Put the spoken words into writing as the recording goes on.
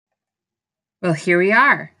Well, here we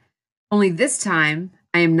are. Only this time,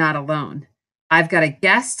 I am not alone. I've got a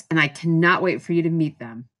guest, and I cannot wait for you to meet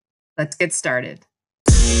them. Let's get started.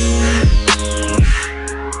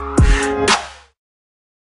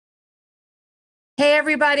 Hey,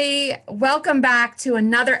 everybody. Welcome back to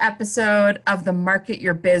another episode of the Market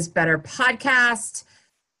Your Biz Better podcast.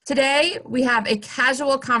 Today, we have a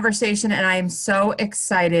casual conversation, and I am so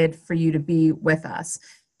excited for you to be with us.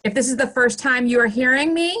 If this is the first time you are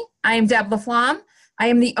hearing me, I am Deb LaFlamme. I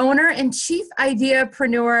am the owner and chief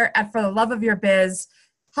ideapreneur at For the Love of Your Biz,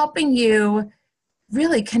 helping you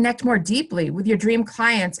really connect more deeply with your dream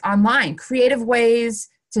clients online, creative ways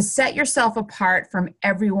to set yourself apart from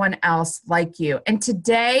everyone else like you. And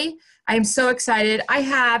today, I am so excited. I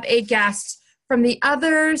have a guest from the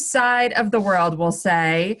other side of the world, we'll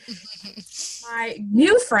say, my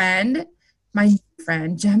new friend,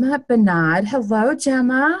 Gemma Benad. Hello,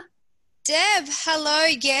 Gemma. Deb, hello.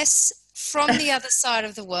 Yes, from the other side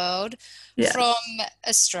of the world, Yes. from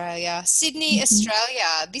Australia, Sydney, Australia.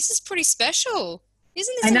 This is pretty special.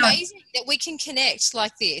 Isn't I this know. amazing that we can connect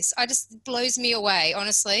like this? It just blows me away,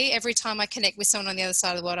 honestly. Every time I connect with someone on the other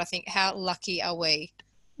side of the world, I think, how lucky are we?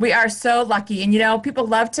 We are so lucky. And, people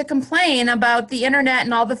love to complain about the internet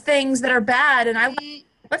and all the things that are bad. And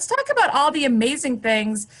let's talk about all the amazing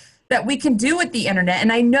things that we can do with the internet.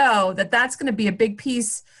 And I know that that's going to be a big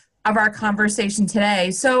piece of our conversation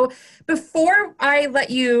today. So before I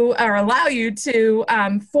let you or allow you to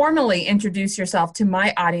formally introduce yourself to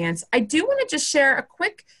my audience, I do want to just share a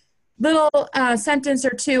quick little sentence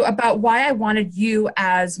or two about why I wanted you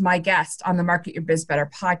as my guest on the Market Your Biz Better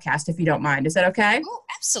podcast, if you don't mind. Is that okay? Oh,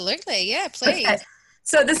 absolutely. Yeah, please. Okay.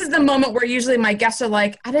 So this is the moment where usually my guests are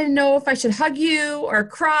like, I didn't know if I should hug you or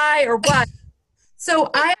cry or what.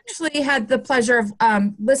 So I actually had the pleasure of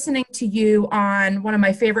listening to you on one of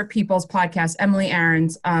my favorite people's podcasts, Emily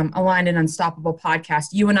Aaron's Aligned and Unstoppable podcast.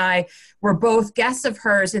 You and I were both guests of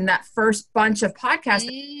hers in that first bunch of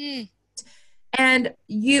podcasts. And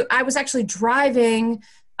I was actually driving,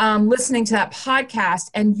 listening to that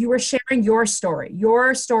podcast, and you were sharing your story,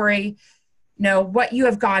 what you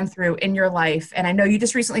have gone through in your life. And I know you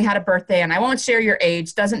just recently had a birthday, and I won't share your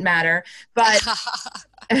age, doesn't matter, but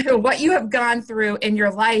what you have gone through in your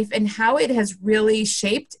life and how it has really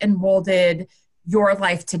shaped and molded your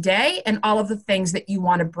life today and all of the things that you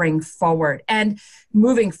want to bring forward and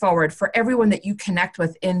moving forward for everyone that you connect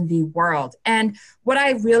with in the world. And what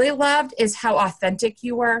I really loved is how authentic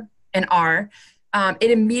you were and are. It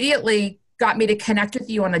immediately got me to connect with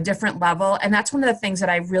you on a different level. And that's one of the things that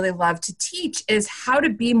I really love to teach is how to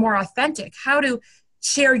be more authentic, how to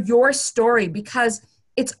share your story, because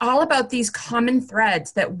it's all about these common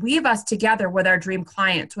threads that weave us together with our dream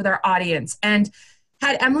clients, with our audience. And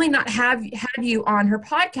had Emily not had you on her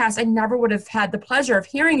podcast, I never would have had the pleasure of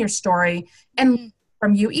hearing your story and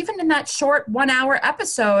from you. Even in that short 1-hour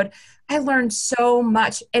episode, I learned so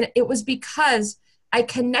much. And it was because I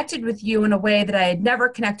connected with you in a way that I had never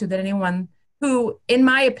connected with anyone who, in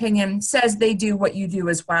my opinion, says they do what you do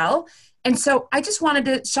as well. And so I just wanted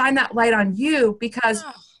to shine that light on you because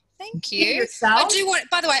thank you. Yourself,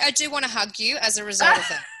 by the way, I do want to hug you as a result of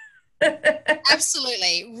that.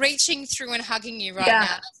 Absolutely. Reaching through and hugging you right now.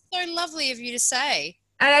 That's so lovely of you to say.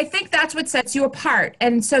 And I think that's what sets you apart.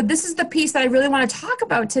 And so this is the piece that I really want to talk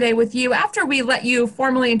about today with you after we let you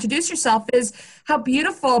formally introduce yourself is how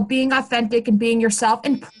beautiful being authentic and being yourself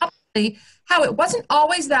and probably how it wasn't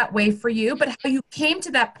always that way for you, but how you came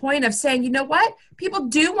to that point of saying, you know what? People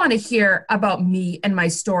do want to hear about me and my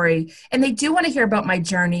story, and they do want to hear about my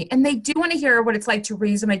journey, and they do want to hear what it's like to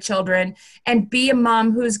raise my children and be a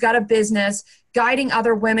mom who's got a business, guiding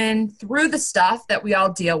other women through the stuff that we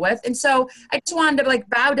all deal with. And so I just wanted to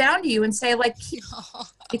bow down to you and say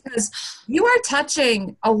because you are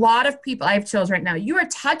touching a lot of people. I have children right now. You are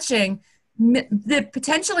touching the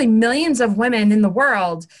potentially millions of women in the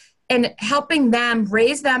world and helping them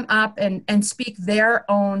raise them up and speak their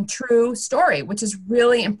own true story, which is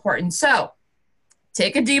really important. So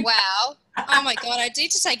take a deep breath. Wow. Oh my God, I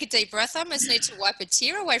need to take a deep breath. I almost need to wipe a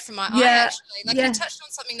tear away from my eye, actually. You touched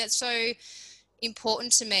on something that's so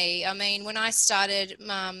important to me. I mean, when I started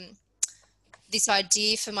this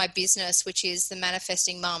idea for my business, which is the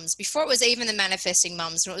Manifesting Mums, before it was even the Manifesting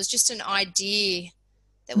Mums, and it was just an idea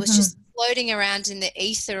that was just floating around in the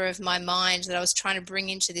ether of my mind that I was trying to bring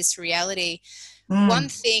into this reality. One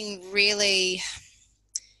thing really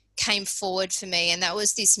came forward for me, and that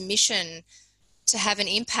was this mission to have an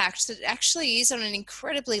impact that actually is on an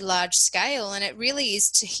incredibly large scale, and it really is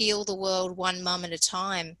to heal the world one mum at a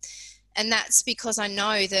time. And that's because I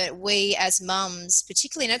know that we as mums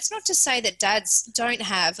particularly, and it's not to say that dads don't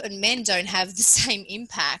have and men don't have the same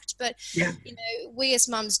impact, but Yeah. you know, we as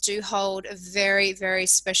mums do hold a very, very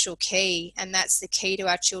special key, and that's the key to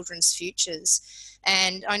our children's futures.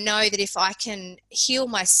 And I know that if I can heal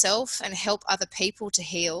myself and help other people to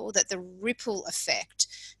heal, that the ripple effect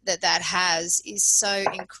that that has is so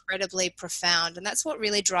incredibly profound. And that's what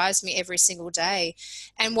really drives me every single day.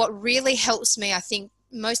 And what really helps me, I think,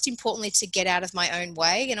 most importantly, to get out of my own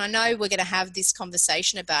way. And I know we're going to have this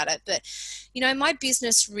conversation about it, but you know, my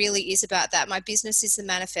business really is about that. My business is the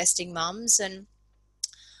Manifesting Mums, and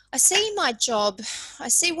I see my job, I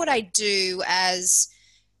see what I do as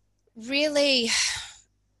really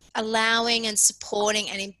allowing and supporting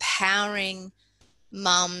and empowering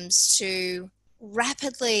mums to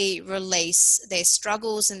rapidly release their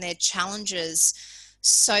struggles and their challenges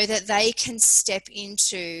so that they can step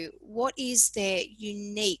into what is their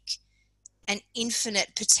unique and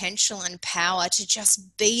infinite potential and power to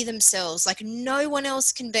just be themselves like no one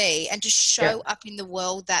else can be, and to show up in the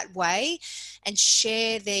world that way and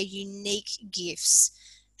share their unique gifts.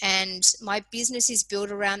 And my business is built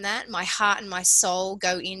around that. My heart and my soul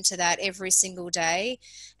go into that every single day.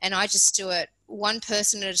 And I just do it one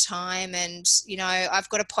person at a time. And, you know, I've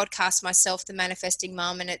got a podcast myself, The Manifesting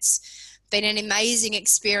Mum, and it's been an amazing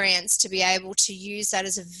experience to be able to use that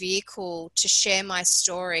as a vehicle to share my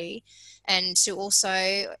story, and to also,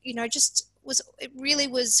 you know, it really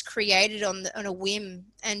was created on a whim,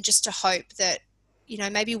 and just to hope that, you know,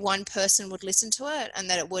 maybe one person would listen to it and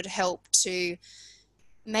that it would help to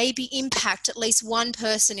maybe impact at least one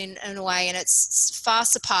person in a way. And it's far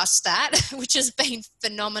surpassed that, which has been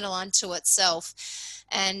phenomenal unto itself.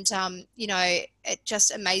 And, you know, it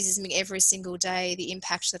just amazes me every single day, the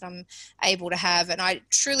impact that I'm able to have. And I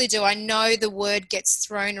truly do. I know the word gets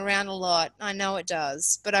thrown around a lot. I know it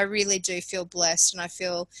does. But I really do feel blessed, and I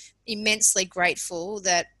feel immensely grateful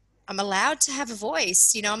that I'm allowed to have a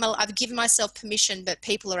voice. You know, I've given myself permission, but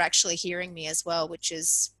people are actually hearing me as well, which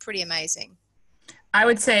is pretty amazing. I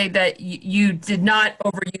would say that you did not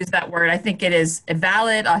overuse that word. I think it is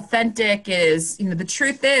valid, authentic. It is, you know, the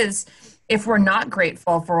truth is, if we're not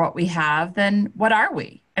grateful for what we have, then what are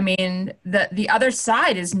we? I mean, the other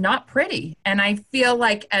side is not pretty. And I feel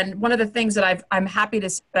like, and one of the things that I'm happy to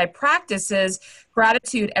say that I practice is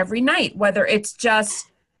gratitude every night, whether it's just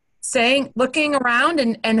saying, looking around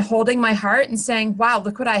and holding my heart and saying, wow,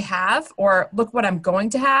 look what I have, or look what I'm going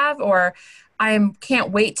to have, or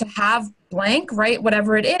can't wait to have blank, right?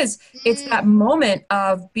 Whatever it is, it's that moment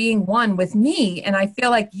of being one with me. And I feel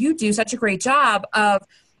like you do such a great job of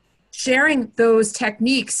sharing those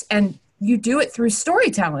techniques, and you do it through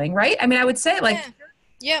storytelling, right? I mean, I would say like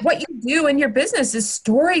what you do in your business is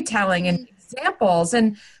storytelling and examples.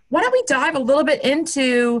 And why don't we dive a little bit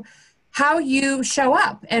into how you show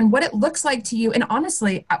up and what it looks like to you? And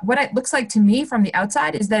honestly, what it looks like to me from the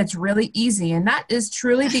outside is that it's really easy. And that is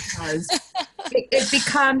truly because it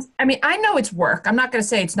becomes, I mean, I know it's work. I'm not going to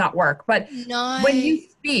say it's not work, but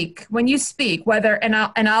when you speak, whether, and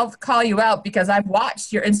I'll call you out because I've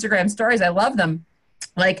watched your Instagram stories. I love them.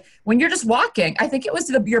 Like when you're just walking, I think it was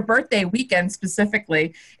your birthday weekend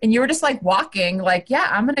specifically, and you were just like walking, like,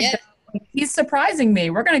 I'm going to go. Like, he's surprising me.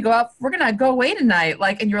 We're going to go out. We're going to go away tonight.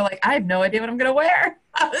 Like, and you're like, I have no idea what I'm going to wear.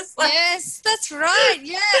 I was like, yes, that's right.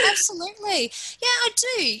 Yeah, absolutely. Yeah, I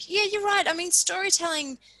do. Yeah, you're right. I mean,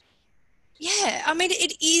 storytelling, I mean,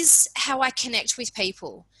 it is how I connect with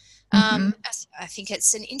people. I think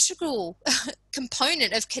it's an integral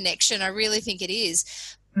component of connection. I really think it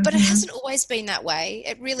is. But it hasn't always been that way.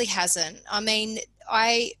 It really hasn't. I mean,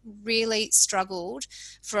 I really struggled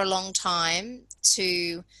for a long time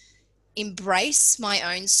to embrace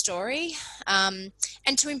my own story, and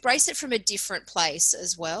to embrace it from a different place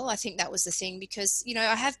as well. I think that was the thing, because, you know,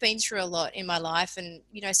 I have been through a lot in my life, and,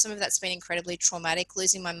 you know, some of that's been incredibly traumatic.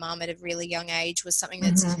 Losing my mum at a really young age was something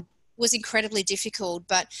that was incredibly difficult.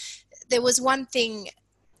 But there was one thing,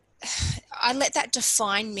 I let that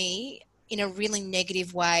define me in a really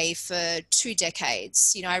negative way for 2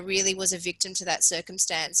 decades. You know, I really was a victim to that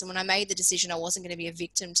circumstance. And when I made the decision I wasn't going to be a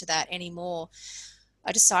victim to that anymore,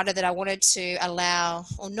 I decided that I wanted to allow,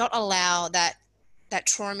 or not allow, that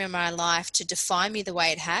trauma in my life to define me the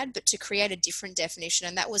way it had, but to create a different definition.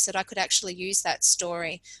 And that was that I could actually use that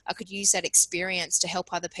story, I could use that experience to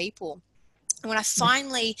help other people. And when I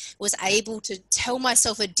finally was able to tell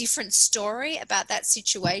myself a different story about that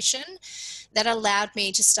situation, that allowed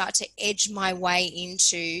me to start to edge my way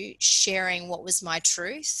into sharing what was my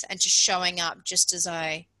truth, and to showing up just as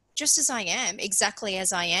I am, exactly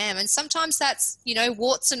as I am. And sometimes that's, you know,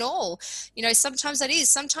 warts and all. You know, sometimes that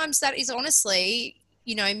is honestly,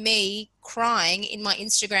 you know, me crying in my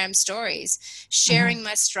Instagram stories, sharing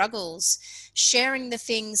my struggles, sharing the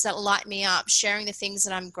things that light me up, sharing the things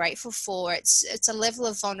that I'm grateful for. It's a level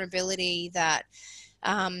of vulnerability that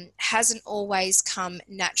hasn't always come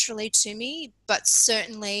naturally to me, but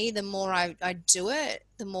certainly the more I do it,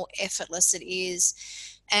 the more effortless it is.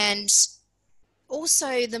 And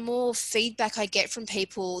also, the more feedback I get from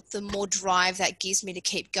people, the more drive that gives me to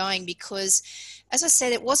keep going, because, as I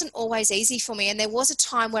said, it wasn't always easy for me. And there was a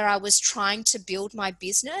time where I was trying to build my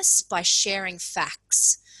business by sharing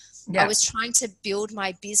facts. I was trying to build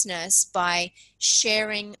my business by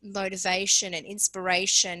sharing motivation and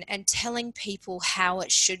inspiration and telling people how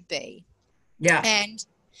it should be. Yeah.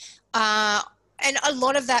 And a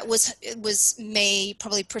lot of that was me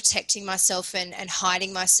probably protecting myself and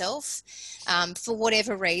hiding myself for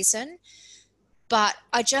whatever reason. But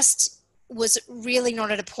I just was really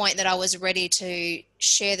not at a point that I was ready to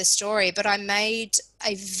share the story. But I made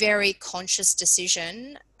a very conscious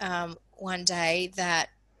decision one day that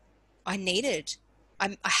I needed.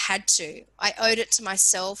 I had to. I owed it to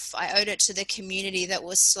myself. I owed it to the community that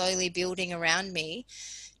was slowly building around me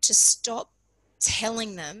to stop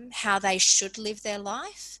telling them how they should live their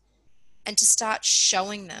life and to start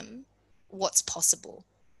showing them what's possible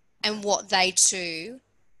and what they too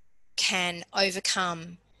can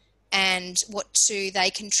overcome and what too they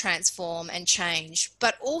can transform and change,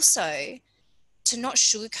 but also to not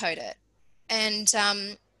sugarcoat it. And,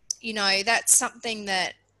 you know, that's something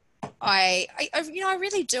that I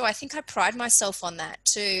really do. I think I pride myself on that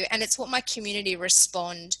too. And it's what my community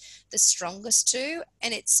respond the strongest to.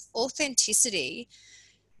 And it's authenticity,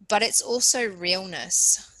 but it's also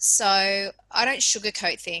realness. So I don't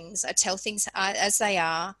sugarcoat things. I tell things as they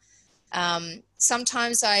are.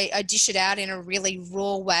 Sometimes I dish it out in a really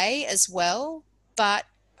raw way as well. But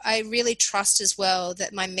I really trust as well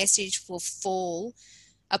that my message will fall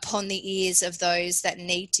upon the ears of those that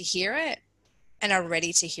need to hear it and are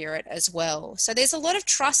ready to hear it as well. So there's a lot of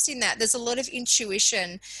trust in that. There's a lot of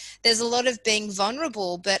intuition. There's a lot of being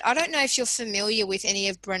vulnerable. But I don't know if you're familiar with any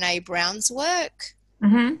of Brené Brown's work.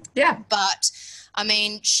 Yeah. But, I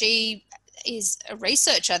mean, she is a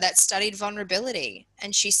researcher that studied vulnerability.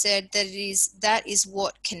 And she said that is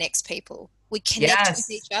what connects people. We connect with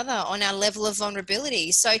each other on our level of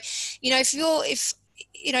vulnerability. So, you know, if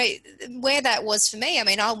you know, where that was for me, I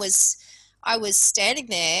mean, I was standing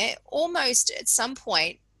there almost at some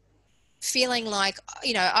point feeling like,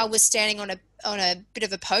 you know, I was standing on a bit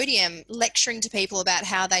of a podium lecturing to people about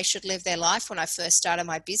how they should live their life when I first started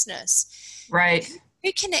my business. Right.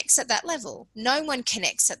 Who connects at that level? No one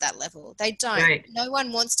connects at that level. They don't. Right. No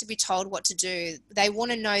one wants to be told what to do. They want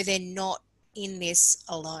to know they're not in this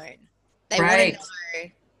alone. They want to know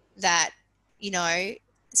that, you know,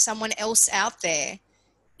 someone else out there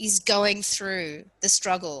is going through the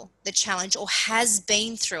struggle, the challenge, or has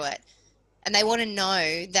been through it. And they want to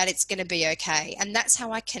know that it's going to be okay. And that's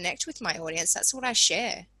how I connect with my audience. That's what I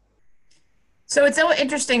share. So it's so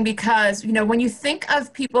interesting because, you know, when you think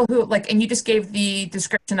of people who and you just gave the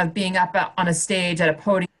description of being up on a stage at a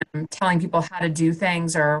podium, telling people how to do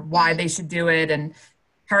things or why they should do it and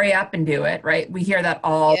hurry up and do it, right? We hear that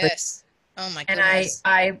all. Yes. Oh my goodness.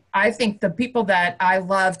 And I think the people that I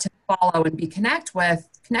love to follow and be connected with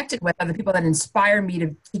are the people that inspire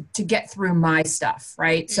me to get through my stuff,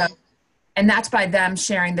 right? So, and that's by them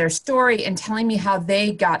sharing their story and telling me how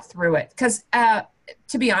they got through it. Because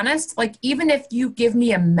to be honest, like, even if you give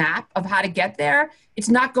me a map of how to get there, it's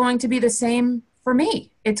not going to be the same for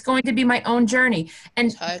me. It's going to be my own journey.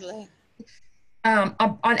 And totally. On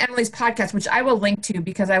Emily's podcast, which I will link to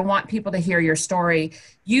because I want people to hear your story,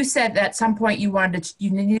 you said that at some point you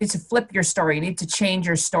needed to flip your story, you need to change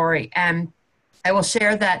your story. And I will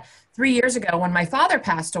share that 3 years ago when my father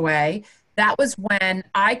passed away, that was when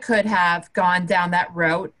I could have gone down that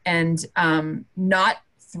road and not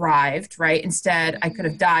thrived, right? Instead, I could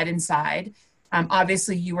have died inside.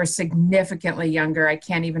 Obviously, you were significantly younger. I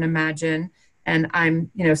can't even imagine. And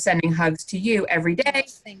I'm, you know, sending hugs to you every day.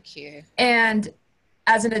 Thank you. And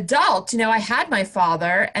as an adult, you know, I had my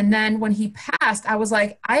father. And then when he passed, I was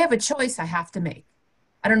like, I have a choice I have to make.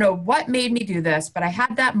 I don't know what made me do this, but I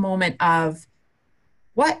had that moment of,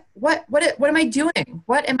 what am I doing?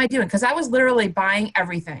 What am I doing? Because I was literally buying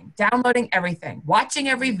everything, downloading everything, watching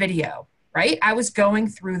every video, right? I was going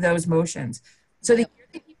through those motions. So the year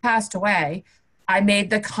that he passed away, I made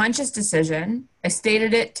the conscious decision. I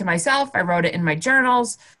stated it to myself. I wrote it in my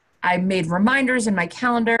journals. I made reminders in my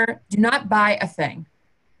calendar. Do not buy a thing.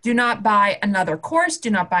 Do not buy another course. Do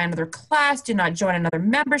not buy another class. Do not join another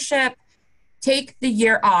membership. Take the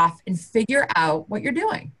year off and figure out what you're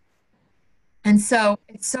doing. And so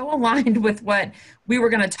it's so aligned with what we were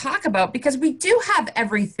going to talk about because we do have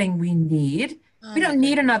everything we need. Oh We my don't need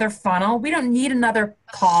goodness. another funnel. We don't need another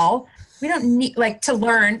call. We don't need like to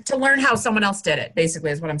learn how someone else did it,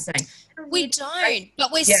 basically is what I'm saying. We don't We need, right? don't,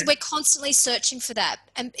 but we're Yeah. we're constantly searching for that,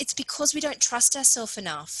 and it's because we don't trust ourselves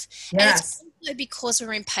enough, and it's Yes. also because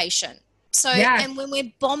we're impatient. So, Yes. and when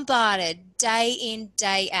we're bombarded day in,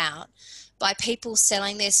 day out by people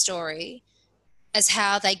selling their story as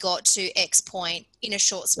how they got to X point in a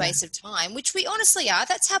short Yeah. space of time, which we honestly are.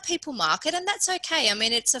 That's how people market, and that's okay. I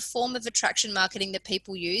mean, it's a form of attraction marketing that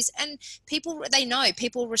people use, and people, they know,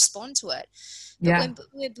 people respond to it. But Yeah.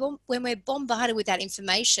 when we're bombarded with that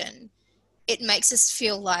information, it makes us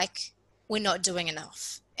feel like we're not doing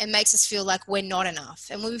enough. It makes us feel like we're not enough.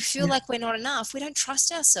 And when we feel Yeah. like we're not enough, we don't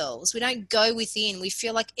trust ourselves. We don't go within. We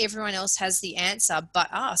feel like everyone else has the answer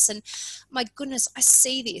but us. And my goodness, I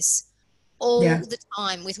see this all Yeah. the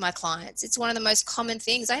time with my clients. It's one of the most common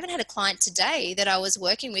things. I even had a client today that I was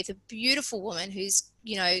working with, a beautiful woman who's,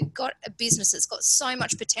 got a business that's got so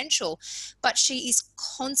much potential, but she is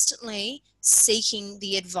constantly seeking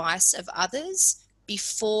the advice of others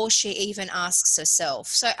before she even asks herself.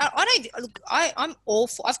 So I don't look, I'm all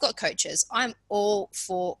for, I've got coaches. I'm all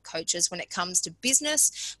for coaches when it comes to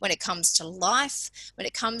business, when it comes to life, when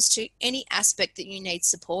it comes to any aspect that you need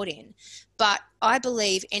support in. But I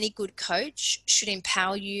believe any good coach should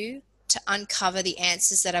empower you to uncover the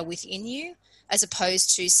answers that are within you, as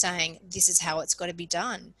opposed to saying, this is how it's got to be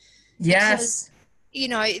done. Because,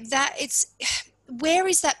 Yes. that it's, where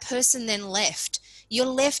is that person then left? You're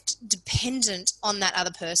left dependent on that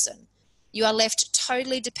other person. You are left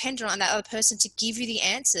totally dependent on that other person to give you the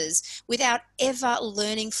answers without ever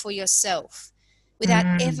learning for yourself, without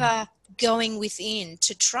Mm. ever going within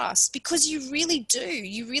to trust, because you really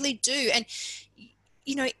do. And,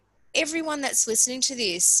 you know, everyone that's listening to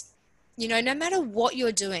this, no matter what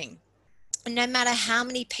you're doing, and no matter how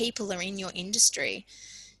many people are in your industry,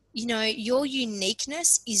 your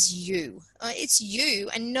uniqueness is you. It's you,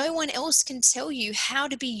 and no one else can tell you how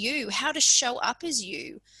to be you, how to show up as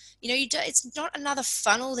you. It's not another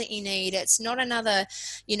funnel that you need. It's not another,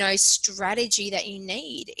 strategy that you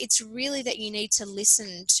need. It's really that you need to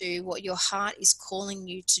listen to what your heart is calling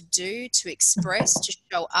you to do, to express, to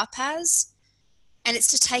show up as, and it's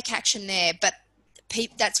to take action there. But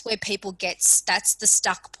that's where people that's the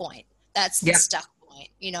stuck point. That's the Yep. stuck point,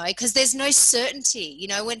 because there's no certainty,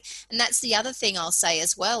 and that's the other thing I'll say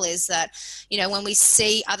as well, is that, when we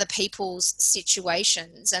see other people's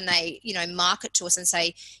situations and they, market to us and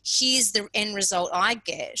say, here's the end result I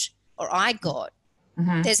get or I got,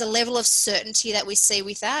 Hmm. there's a level of certainty that we see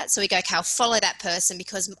with that. So we go, okay, I'll follow that person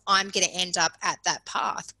because I'm going to end up at that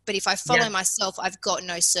path. But if I follow Yeah. myself, I've got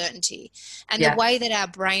no certainty. And the Yeah. way that our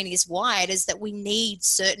brain is wired is that we need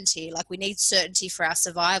certainty, like we need certainty for our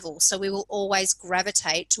survival. So we will always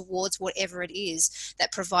gravitate towards whatever it is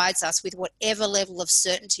that provides us with whatever level of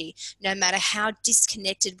certainty, no matter how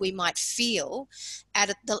disconnected we might feel at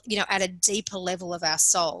a deeper level of our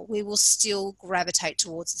soul, we will still gravitate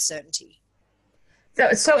towards the certainty. So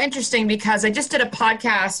it's so interesting because I just did a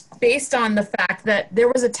podcast based on the fact that there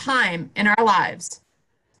was a time in our lives,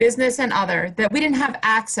 business and other, that we didn't have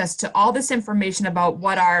access to all this information about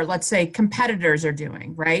what our, let's say, competitors are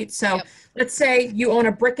doing, right? So Yep. let's say you own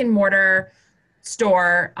a brick and mortar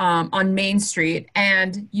store on Main Street,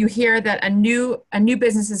 and you hear that a new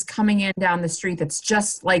business is coming in down the street that's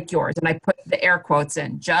just like yours, and I put the air quotes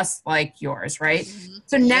in, just like yours, right? Mm-hmm.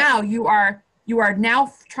 So Yep. now you are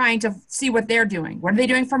now trying to see what they're doing. What are they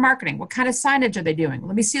doing for marketing? What kind of signage are they doing?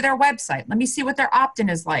 Let me see their website. Let me see what their opt-in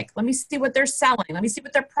is like. Let me see what they're selling. Let me see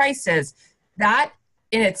what their price is. That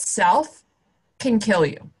in itself can kill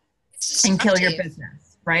you It's and kill your destructive.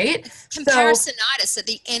 business, right? It's So, comparisonitis at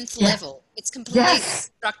the nth yeah, level. It's complete yes.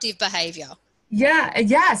 destructive behavior. Yeah,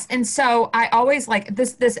 yes. And so I always like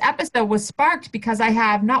this episode was sparked because I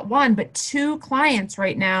have not one but two clients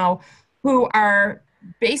right now who are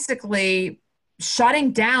basically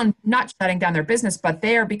not shutting down their business, but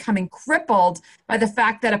they are becoming crippled by the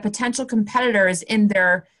fact that a potential competitor is in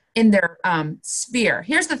their sphere.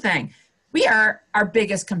 Here's the thing. We are our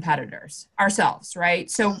biggest competitors ourselves, right?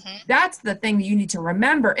 So Hmm. that's the thing that you need to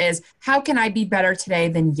remember is how can I be better today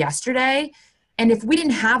than yesterday? And if we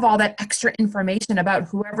didn't have all that extra information about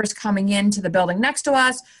whoever's coming into the building next to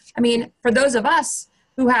us, I mean, for those of us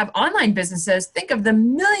who have online businesses, think of the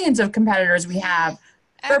millions of competitors we have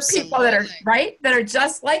for people that are Absolutely. right, that are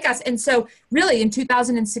just like us. And so, really, in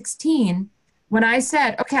 2016, when I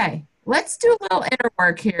said, okay, let's do a little inner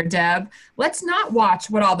work here, Deb, let's not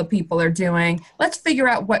watch what all the people are doing. Let's figure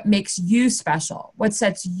out what makes you special, what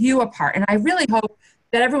sets you apart. And I really hope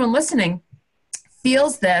that everyone listening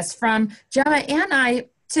feels this from Gemma and I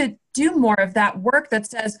to do more of that work that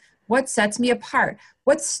says, what sets me apart?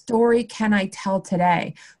 What story can I tell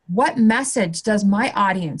today? What message does my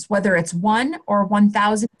audience, whether it's 1 or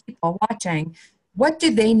 1,000 people watching, what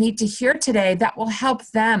do they need to hear today that will help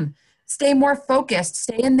them stay more focused,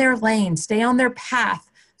 stay in their lane, stay on their path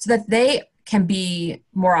so that they can be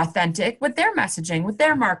more authentic with their messaging, with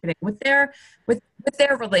their marketing, with their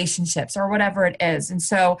relationships or whatever it is. And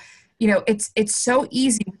so, it's so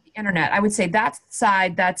easy with the internet. I would say that's the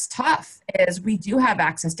side that's tough is we do have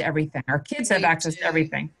access to everything. Our kids have access to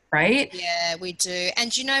everything, right? Yeah, we do.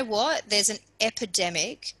 And you know what? There's an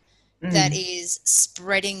epidemic that is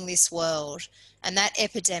spreading this world. And that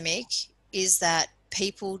epidemic is that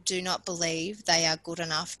people do not believe they are good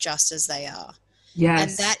enough just as they are.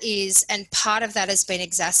 Yes. And part of that has been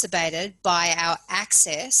exacerbated by our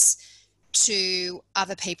access to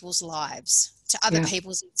other people's lives, to other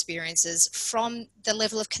people's experiences from the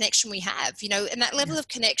level of connection we have, and that level of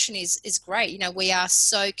connection is great. We are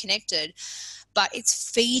so connected, but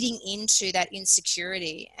it's feeding into that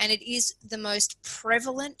insecurity. And it is the most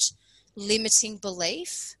prevalent limiting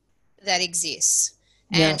belief that exists.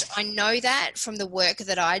 And I know that from the work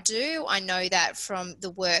that I do. I know that from the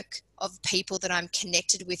work of people that I'm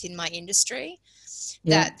connected with in my industry,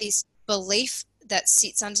 that this belief that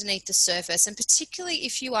sits underneath the surface, and particularly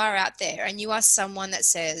if you are out there and you are someone that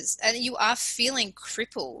says, and you are feeling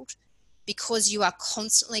crippled because you are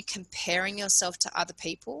constantly comparing yourself to other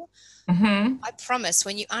people, I promise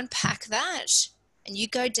when you unpack that and you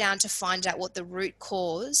go down to find out what the root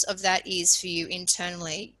cause of that is for you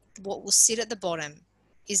internally, what will sit at the bottom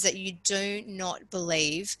is that you do not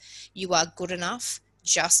believe you are good enough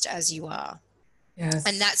just as you are. Yes.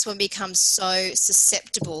 And that's when it becomes so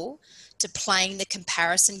susceptible to playing the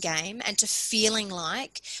comparison game and to feeling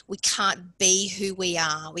like we can't be who we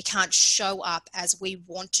are. We can't show up as we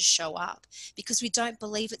want to show up because we don't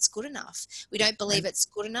believe it's good enough. We don't believe it's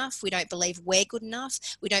good enough. We don't believe we're good enough.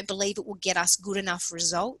 We don't believe it will get us good enough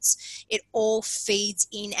results. It all feeds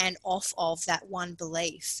in and off of that one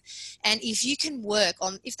belief. And if you can work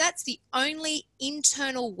on, if that's the only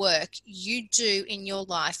internal work you do in your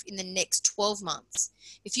life in the next 12 months,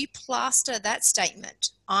 if you plaster that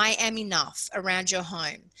statement, I am enough, around your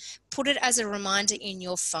home, put it as a reminder in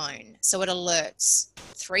your phone so it alerts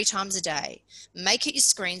 3 times a day, make it your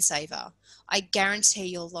screensaver, I guarantee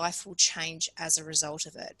your life will change as a result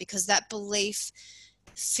of it, because that belief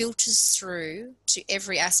filters through to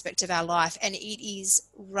every aspect of our life, and it is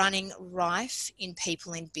running rife in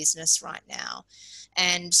people in business right now.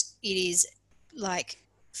 And it is like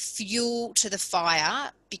fuel to the fire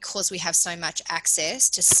because we have so much access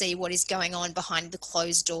to see what is going on behind the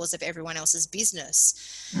closed doors of everyone else's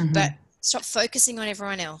business. But stop focusing on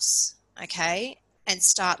everyone else, okay? And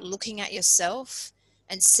start looking at yourself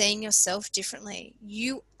and seeing yourself differently.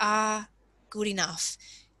 You are good enough.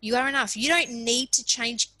 You are enough. You don't need to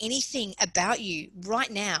change anything about you right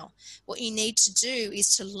now. What you need to do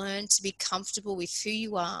is to learn to be comfortable with who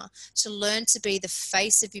you are, to learn to be the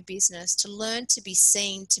face of your business, to learn to be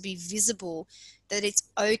seen, to be visible, that it's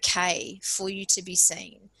okay for you to be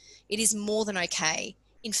seen. It is more than okay.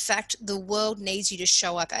 In fact, the world needs you to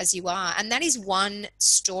show up as you are. And that is one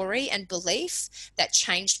story and belief that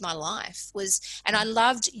changed my life. And I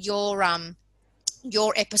loved your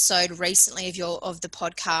episode recently of the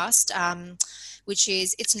podcast, which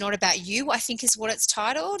is It's Not About You, I think is what it's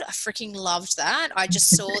titled. I freaking loved that. I just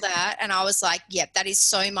saw that and I was like, yep, that is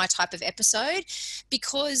so my type of episode,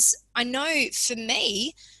 because I know for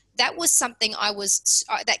me, that was something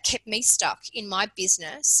that kept me stuck in my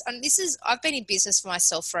business. And I've been in business for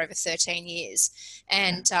myself for over 13 years.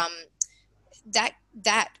 And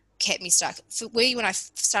that kept me stuck. When I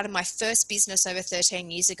started my first business over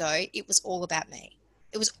 13 years ago, it was all about me.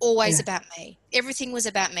 It was always about me. Everything was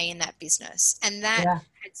about me in that business. And that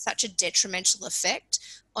had such a detrimental effect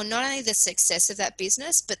on not only the success of that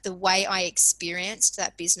business, but the way I experienced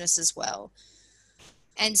that business as well.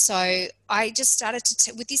 And so I just started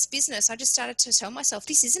with this business, I just started to tell myself,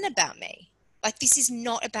 this isn't about me. Like, this is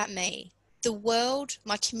not about me. The world,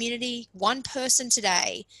 my community, one person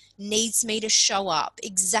today needs me to show up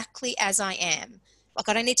exactly as I am. Like,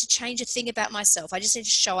 I don't need to change a thing about myself. I just need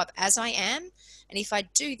to show up as I am. And if I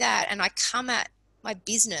do that and I come at my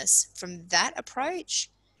business from that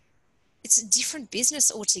approach, it's a different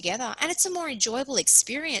business altogether. And it's a more enjoyable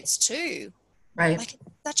experience too. Right. Like,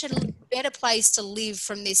 it's such a better place to live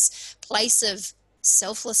from this place of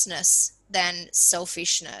selflessness than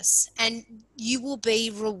selfishness. And you will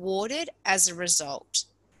be rewarded as a result.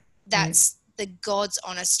 That's the God's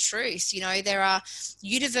honest truth. You know, there are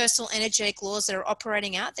universal energetic laws that are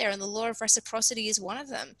operating out there, and the law of reciprocity is one of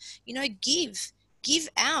them. You know, give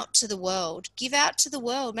out to the world. Give out to the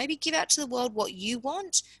world. Maybe give out to the world what you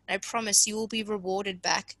want, and I promise you will be rewarded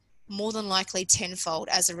back more than likely tenfold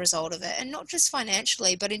as a result of it. And not just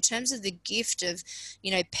financially, but in terms of the gift of,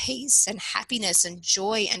 you know, peace and happiness and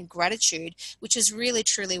joy and gratitude, which is really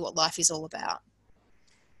truly what life is all about.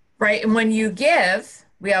 Right. And when you give,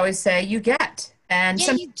 we always say you get. And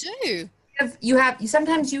yeah, you do.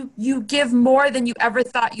 Sometimes you give more than you ever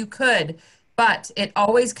thought you could, but it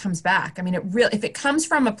always comes back. I mean, if it comes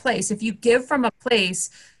from a place, if you give from a place,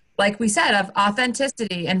 like we said, of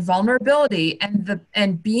authenticity and vulnerability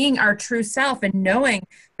and being our true self and knowing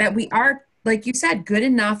that we are, like you said, good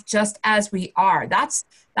enough just as we are. That's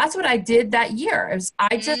what I did that year.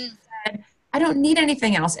 I just said, I don't need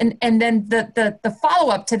anything else. And then the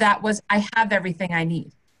follow-up to that was, I have everything I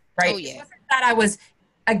need, right? Oh, yeah. It wasn't that I was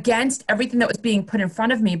against everything that was being put in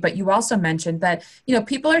front of me, but you also mentioned that, you know,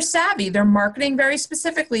 people are savvy. They're marketing very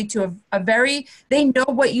specifically to they know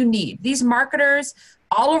what you need. These marketers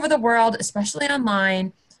all over the world, especially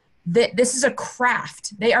online, this is a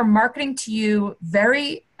craft. They are marketing to you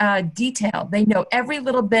very detailed. They know every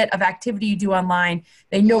little bit of activity you do online.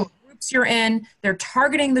 They know what groups you're in. They're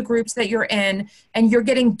targeting the groups that you're in, and you're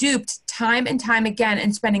getting duped time and time again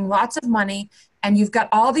and spending lots of money. And you've got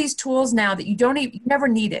all these tools now that you never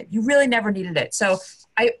needed. You really never needed it. So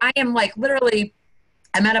I am like literally,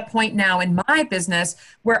 I'm at a point now in my business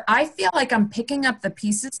where I feel like I'm picking up the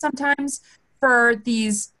pieces sometimes for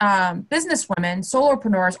these businesswomen,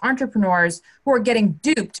 solopreneurs, entrepreneurs who are getting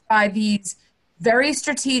duped by these very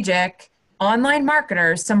strategic online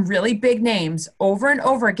marketers, some really big names over and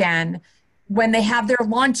over again when they have their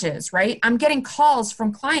launches, right? I'm getting calls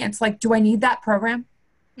from clients like, do I need that program?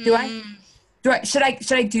 Should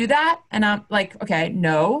I do that? And I'm like, okay,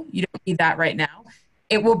 no, you don't need that right now.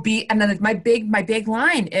 It will be, and then my big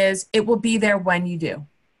line is, it will be there when you do.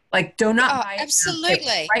 Like, do not buy it.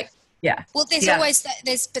 Absolutely. Right? Yeah. Well, there's always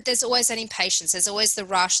that. There's always that impatience. There's always the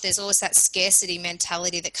rush. There's always that scarcity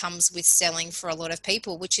mentality that comes with selling for a lot of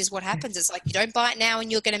people, which is what happens. It's like, you don't buy it now,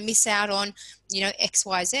 and you're going to miss out on, you know, X,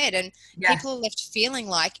 Y, Z, and people are left feeling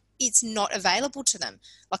like it's not available to them.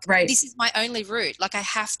 Like, this is my only route. Like, I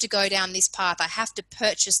have to go down this path. I have to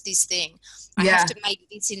purchase this thing. I have to make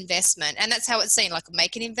this investment. And that's how it's seen. Like,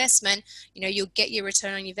 make an investment, you know, you'll get your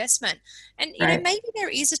return on investment. And, you know, maybe there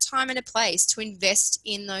is a time and a place to invest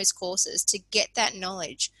in those courses to get that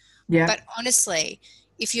knowledge. Yeah. But honestly,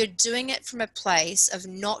 if you're doing it from a place of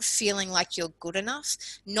not feeling like you're good enough,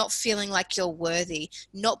 not feeling like you're worthy,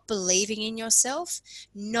 not believing in yourself,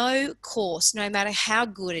 no course, no matter how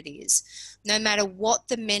good it is, no matter what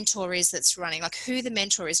the mentor is that's running, like who the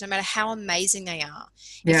mentor is, no matter how amazing they are,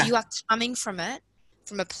 if you are coming from it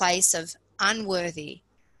from a place of unworthy,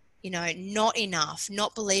 you know, not enough,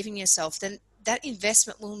 not believing in yourself, then that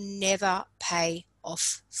investment will never pay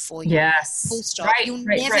off for you. Yes. Full stop.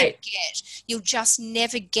 You'll just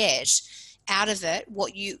never get out of it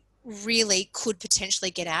what you really could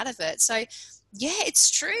potentially get out of it. So yeah,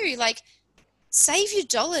 it's true. Like, save your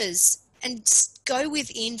dollars and go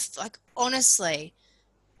within, like, honestly,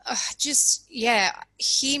 hear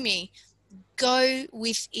me. Go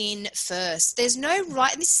within first. There's no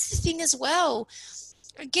right. This is the thing as well.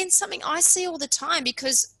 Again, something I see all the time,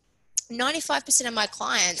 because 95% of my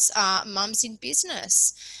clients are mums in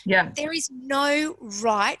business. Yeah. There is no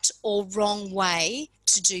right or wrong way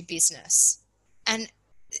to do business. And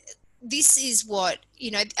this is what, you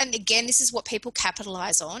know, and again, this is what people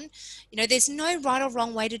capitalize on. You know, there's no right or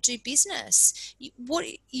wrong way to do business. What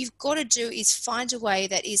you've got to do is find a way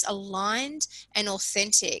that is aligned and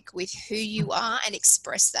authentic with who you are and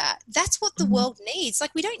express that. That's what the world needs.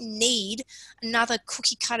 Like, we don't need another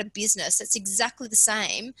cookie cutter business that's exactly the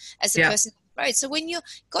same as the person on the road. So when you've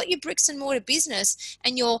got your bricks and mortar business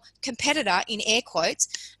and your competitor, in air quotes,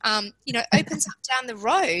 you know, opens up down the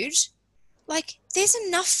road, like, there's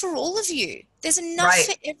enough for all of you. There's enough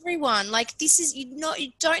for everyone. Like, this is, you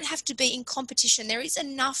don't have to be in competition. There is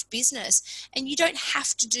enough business, and you don't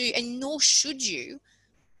have to do, and nor should you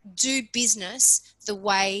do business the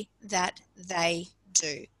way that they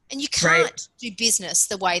do. And you can't do business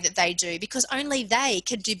the way that they do, because only they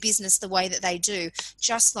can do business the way that they do,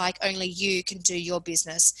 just like only you can do your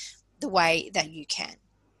business the way that you can.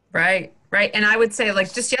 Right. And I would say,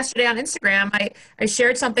 like, just yesterday on Instagram, I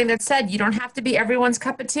shared something that said, you don't have to be everyone's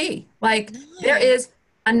cup of tea. Like, there is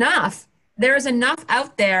enough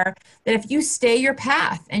out there that if you stay your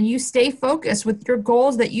path and you stay focused with your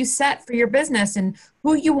goals that you set for your business and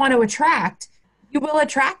who you want to attract, you will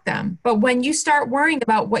attract them. But when you start worrying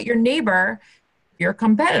about what your neighbor, your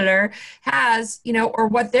competitor has, or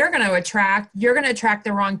what they're going to attract, you're going to attract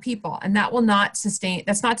the wrong people. And that will not sustain,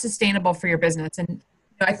 that's not sustainable for your business. And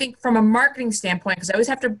I think from a marketing standpoint, because I always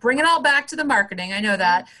have to bring it all back to the marketing, I know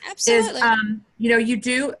that Absolutely.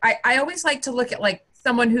 I always like to look at like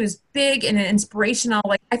someone who's big and inspirational.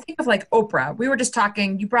 Like I think of like Oprah. We were just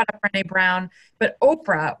talking, you brought up Brene Brown, but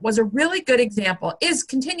Oprah was a really good example,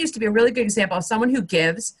 continues to be a really good example of someone who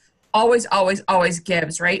gives, always, always, always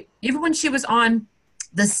gives, right? Even when she was on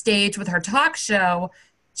the stage with her talk show,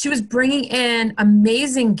 she was bringing in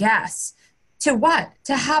amazing guests to what?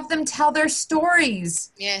 To have them tell their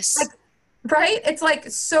stories. Yes. Like, right? It's like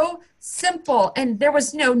so simple. And there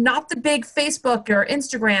was, not the big Facebook or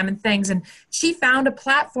Instagram and things. And she found a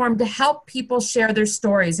platform to help people share their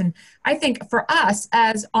stories. And I think for us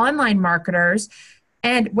as online marketers,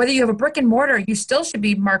 and whether you have a brick and mortar, you still should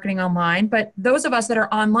be marketing online. But those of us that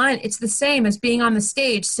are online, it's the same as being on the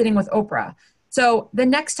stage sitting with Oprah. So the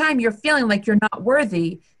next time you're feeling like you're not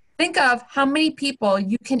worthy, think of how many people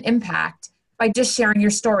you can impact by just sharing your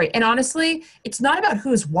story. And honestly, it's not about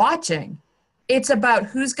who's watching. It's about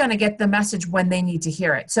who's going to get the message when they need to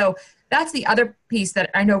hear it. So that's the other piece that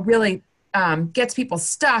I know really gets people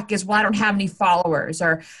stuck is, well, I don't have any followers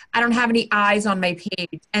or I don't have any eyes on my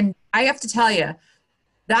page. And I have to tell you,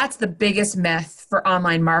 that's the biggest myth for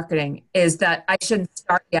online marketing is that I shouldn't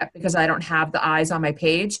start yet because I don't have the eyes on my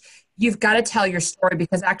page. You've got to tell your story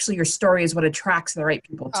because actually your story is what attracts the right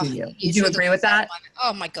people to you. Would you agree with that?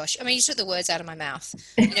 Oh my gosh. I mean, you took the words out of my mouth.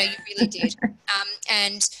 You really did.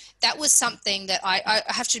 And that was something that I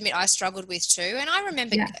have to admit I struggled with too. And I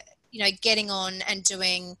remember, getting on and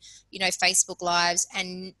doing, Facebook Lives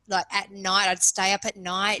and like at night, I'd stay up at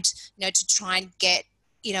night, to try and get,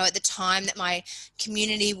 at the time that my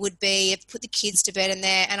community would be, I'd put the kids to bed in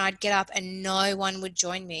there and I'd get up and no one would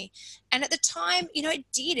join me. And at the time,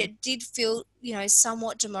 it did feel,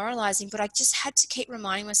 somewhat demoralizing, but I just had to keep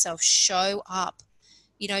reminding myself, show up,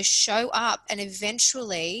 show up, and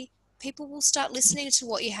eventually people will start listening to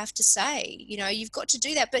what you have to say. You've got to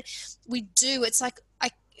do that, but we do. It's like,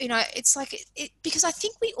 because I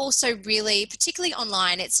think we also really, particularly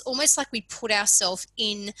online, it's almost like we put ourselves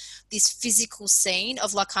in this physical scene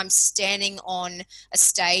of like I'm standing on a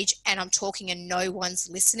stage and I'm talking and no one's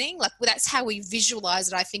listening. Like that's how we visualize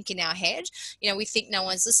it, I think, in our head. We think no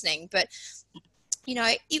one's listening, but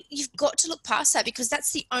you've got to look past that because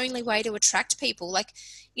that's the only way to attract people. Like,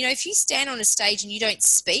 if you stand on a stage and you don't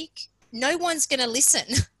speak, no one's going to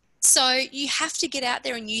listen. So you have to get out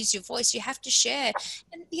there and use your voice. You have to share.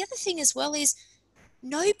 And the other thing as well is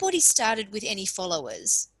nobody started with any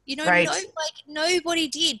followers. Right. Nobody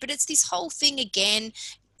did. But it's this whole thing again.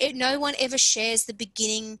 No one ever shares the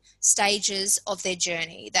beginning stages of their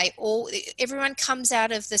journey. Everyone comes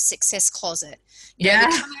out of the success closet. We come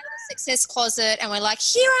out of the success closet and we're like,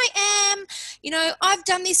 here I am. I've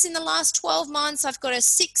done this in the last 12 months. I've got a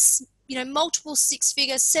multiple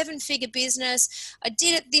 6-figure, 7-figure business. I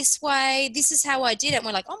did it this way. This is how I did it. And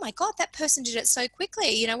we're like, oh my God, that person did it so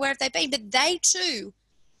quickly. Where have they been? But they too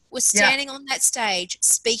were standing on that stage,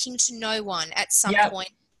 speaking to no one at some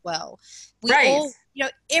point. Well, we all,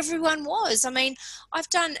 everyone was. I mean, I've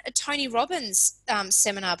done a Tony Robbins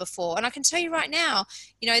seminar before, and I can tell you right now,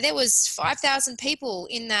 there was 5,000 people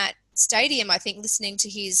in that stadium, I think, listening to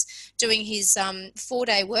doing his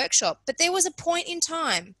 4-day workshop. But there was a point in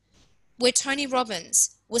time where Tony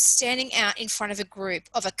Robbins was standing out in front of a group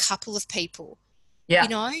of a couple of people. Yeah.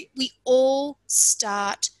 We all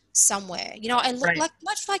start somewhere. Like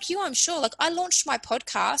much like you, I'm sure. Like I launched my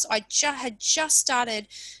podcast. I had just started.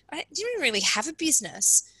 I didn't really have a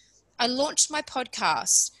business. I launched my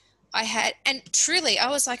podcast. And truly, I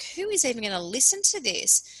was like, who is even going to listen to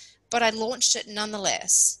this? But I launched it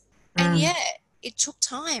nonetheless. And yet, it took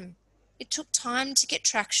time. It took time to get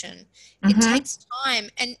traction. It takes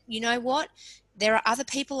time. And you know what? There are other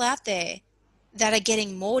people out there that are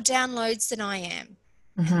getting more downloads than I am.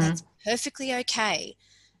 And that's perfectly okay,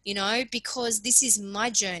 because this is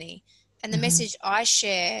my journey. And the message I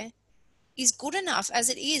share is good enough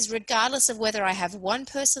as it is, regardless of whether I have one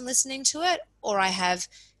person listening to it or I have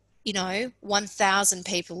 1,000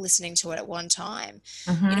 people listening to it at one time.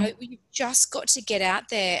 You've just got to get out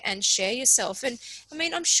there and share yourself. And I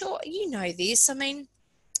mean, I'm sure this. I mean,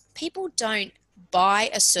 people don't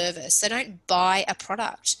buy a service. They don't buy a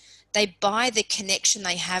product. They buy the connection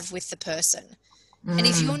they have with the person. And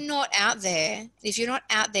if you're not out there,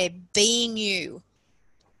 being you,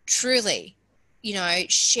 truly,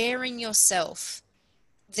 sharing yourself,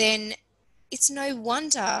 then it's no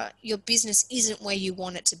wonder your business isn't where you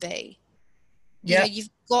want it to be. You know, you've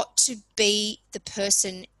got to be the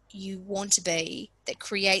person you want to be that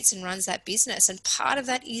creates and runs that business. And part of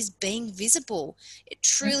that is being visible. It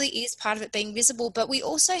truly is part of it, being visible. But we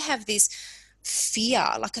also have this fear,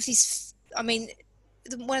 like of this, I mean,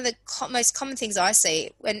 one of the most common things I see,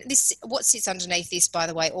 and this, what sits underneath this, by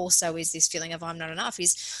the way, also is this feeling of I'm not enough,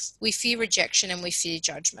 is we fear rejection and we fear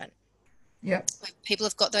judgment. Yep. People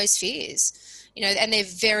have got those fears, you know, and they're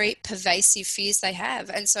very pervasive fears they have.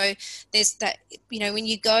 And so there's that, you know, when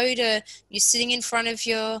you go to, you're sitting in front of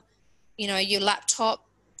your, you know, your laptop,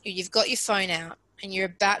 you've got your phone out and you're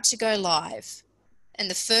about to go live. And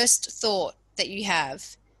the first thought that you have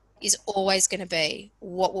is always going to be,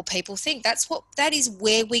 what will people think? That is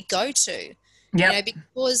where we go to, you know,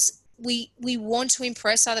 because we want to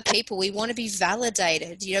impress other people. We want to be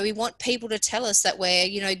validated. You know, we want people to tell us that we're,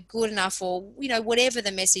 you know, good enough, or, you know, whatever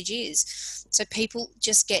the message is. So people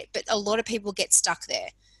but a lot of people get stuck there.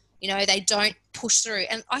 You know, they don't push through.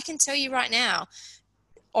 And I can tell you right now,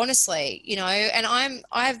 honestly, you know, and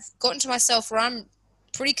I've gotten to myself where I'm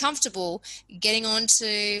pretty comfortable getting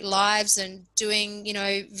onto lives and doing, you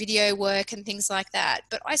know, video work and things like that.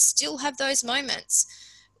 But I still have those moments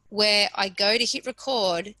where I go to hit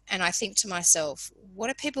record and I think to myself, what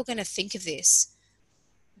are people going to think of this?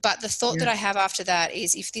 But the thought that I have after that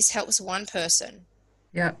is, if this helps one person,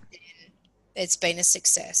 it's been a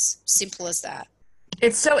success. Simple as that.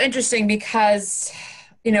 It's so interesting because,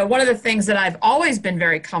 you know, one of the things that I've always been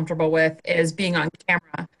very comfortable with is being on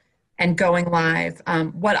camera and going live.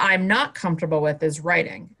 What I'm not comfortable with is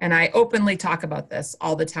writing. And I openly talk about this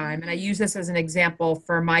all the time. And I use this as an example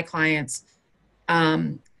for my clients.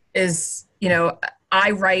 Is, you know,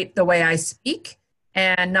 I write the way I speak,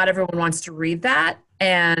 and not everyone wants to read that.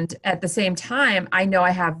 And at the same time, I know I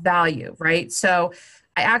have value, right? So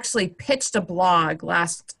I actually pitched a blog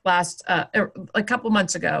a couple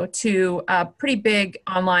months ago to a pretty big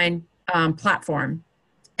online platform.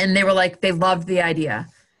 And they were like, they loved the idea.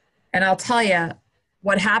 And I'll tell you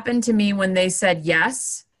what happened to me when they said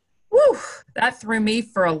yes. Whew, that threw me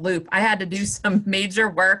for a loop. I had to do some major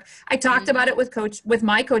work. I talked about it with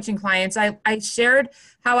my coaching clients. I shared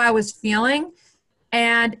how I was feeling,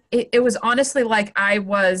 and it was honestly like I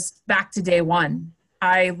was back to day one.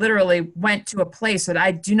 I literally went to a place that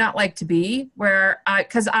I do not like to be, where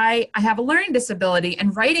because I have a learning disability,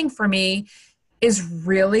 and writing for me is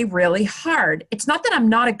really, really hard. It's not that I'm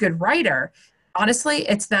not a good writer. Honestly,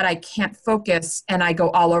 it's that I can't focus and I go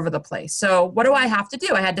all over the place. So what do I have to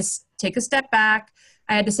do? I had to take a step back.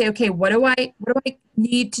 I had to say, okay, what do I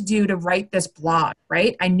need to do to write this blog,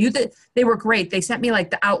 right? I knew that they were great. They sent me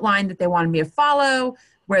like the outline that they wanted me to follow,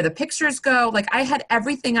 where the pictures go. Like, I had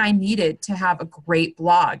everything I needed to have a great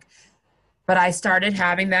blog. But I started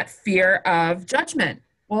having that fear of judgment.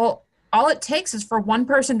 Well, all it takes is for one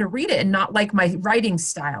person to read it and not like my writing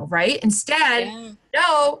style, right? Instead,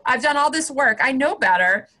 no, I've done all this work. I know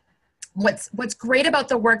better. What's great about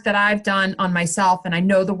the work that I've done on myself, and I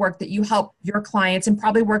know the work that you help your clients, and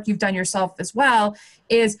probably work you've done yourself as well,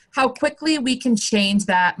 is how quickly we can change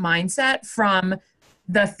that mindset from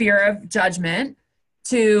the fear of judgment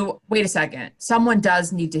to, wait a second, someone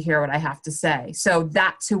does need to hear what I have to say. So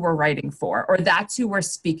that's who we're writing for, or that's who we're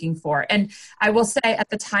speaking for. And I will say, at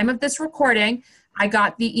the time of this recording, I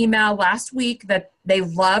got the email last week that they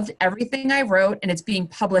loved everything I wrote, and it's being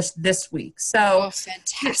published this week. So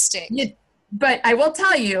fantastic. But I will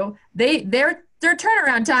tell you, their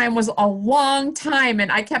turnaround time was a long time.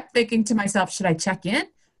 And I kept thinking to myself, should I check in?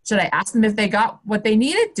 Should I ask them if they got what they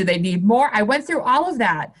needed? Do they need more? I went through all of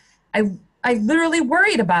that. I literally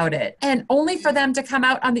worried about it, and only for them to come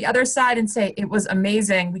out on the other side and say, it was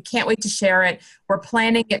amazing. We can't wait to share it. We're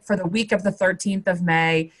planning it for the week of the 13th of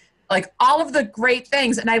May. Like, all of the great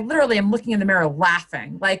things. And I literally am looking in the mirror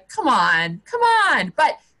laughing, like, come on.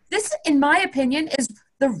 But this, in my opinion, is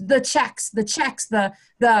the checks,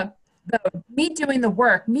 the me doing the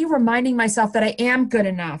work, me reminding myself that I am good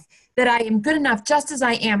enough, that I am good enough just as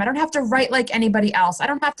I am. I don't have to write like anybody else. I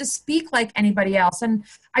don't have to speak like anybody else. And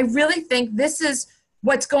I really think this is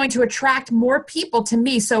what's going to attract more people to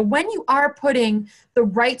me. So when you are putting the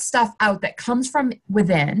right stuff out that comes from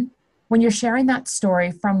within, when you're sharing that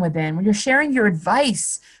story from within, when you're sharing your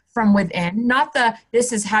advice from within, not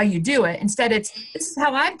this is how you do it. Instead, this is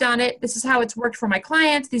how I've done it. This is how it's worked for my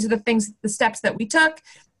clients. These are the steps that we took.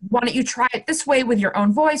 Why don't you try it this way with your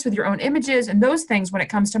own voice, with your own images and those things when it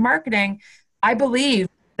comes to marketing? I believe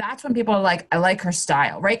that's when people are like, I like her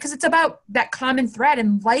style, right? Because it's about that common thread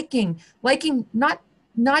and liking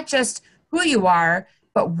not just who you are,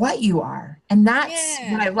 but what you are. And that's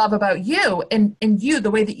what I love about you. And you,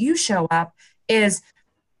 the way that you show up is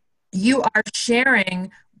you are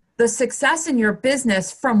sharing the success in your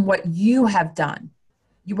business from what you have done,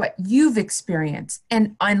 what you've experienced.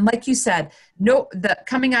 And like you said, no, the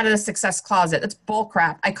coming out of the success closet, that's bull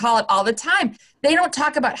crap. I call it all the time. They don't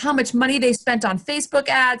talk about how much money they spent on Facebook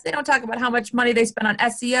ads. They don't talk about how much money they spent on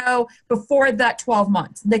SEO before that 12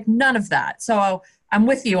 months, like none of that. So I'm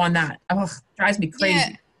with you on that. Oh, drives me crazy.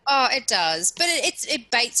 Yeah. Oh, it does. But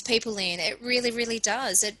it baits people in. It really, really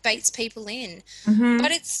does. It baits people in. Mm-hmm.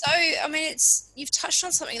 But it's so, I mean, you've touched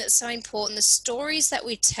on something that's so important. The stories that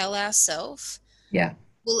we tell ourselves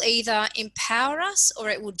will either empower us or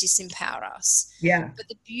it will disempower us. Yeah. But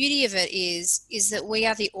the beauty of it is that we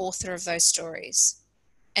are the author of those stories.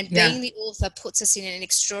 And being the author puts us in an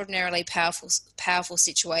extraordinarily powerful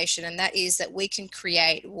situation. And that is that we can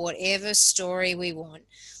create whatever story we want.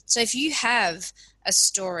 So if you have a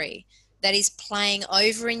story that is playing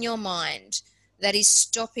over in your mind, that is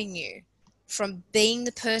stopping you from being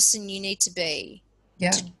the person you need to be,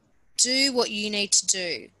 to do what you need to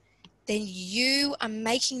do, then you are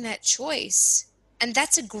making that choice. And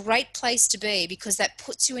that's a great place to be, because that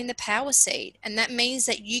puts you in the power seat. And that means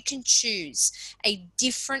that you can choose a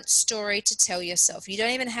different story to tell yourself. You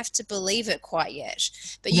don't even have to believe it quite yet,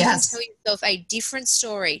 but you can tell yourself a different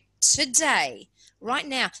story today, right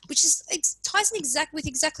now, which ties in with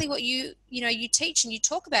exactly what you teach and you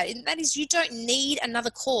talk about. And that is, you don't need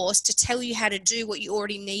another course to tell you how to do what you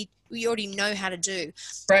already need. You already know how to do.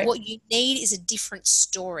 Right. What you need is a different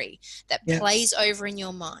story that plays over in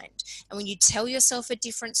your mind. And when you tell yourself a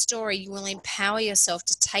different story, you will empower yourself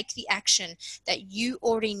to take the action that you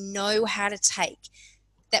already know how to take,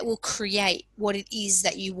 that will create what it is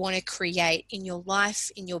that you want to create in your life,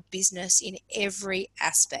 in your business, in every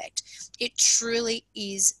aspect. It truly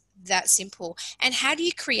is that simple. And how do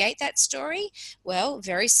you create that story? Well,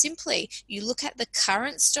 very simply, you look at the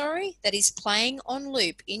current story that is playing on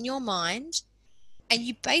loop in your mind, and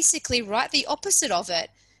you basically write the opposite of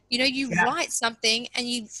it. You write something and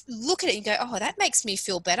you look at it and go, oh, that makes me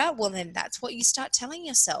feel better. Well, then that's what you start telling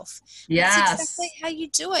yourself. Yes. That's exactly how you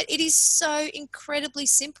do it. It is so incredibly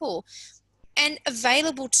simple and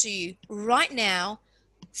available to you right now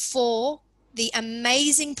for the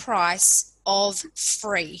amazing price of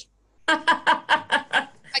free.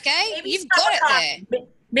 Okay? You've got it there.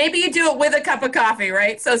 Maybe you do it with a cup of coffee,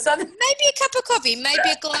 right? So maybe a cup of coffee, maybe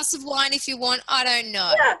a glass of wine if you want. I don't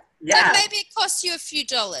know. So maybe it costs you a few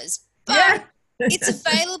dollars, but it's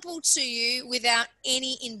available to you without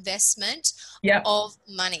any investment of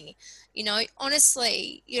money.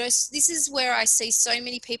 Honestly, this is where I see so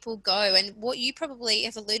many people go. And what you probably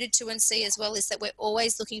have alluded to and see as well is that we're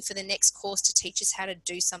always looking for the next course to teach us how to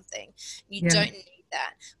do something. You don't need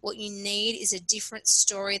that. What you need is a different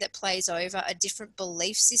story that plays over, a different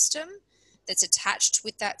belief system that's attached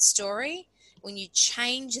with that story. When you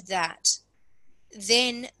change that,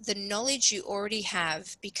 then the knowledge you already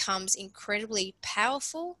have becomes incredibly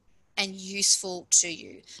powerful and useful to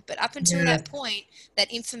you. But up until that point,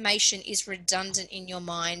 that information is redundant in your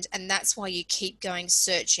mind, and that's why you keep going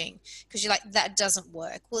searching, because you're like, that doesn't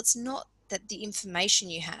work. Well, it's not that the information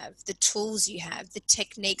you have, the tools you have, the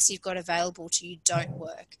techniques you've got available to you don't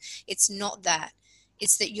work. It's not that.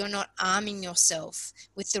 It's that you're not arming yourself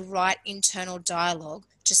with the right internal dialogue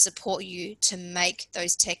to support you to make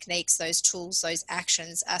those techniques, those tools, those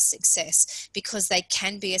actions a success, because they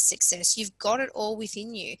can be a success. You've got it all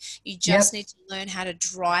within you. You just need to learn how to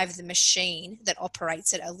drive the machine that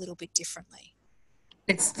operates it a little bit differently.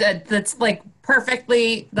 That's like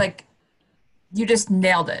perfectly, like, you just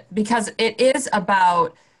nailed it, because it is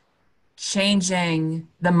about changing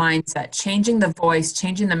the mindset, changing the voice,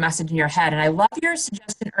 changing the message in your head. And I love your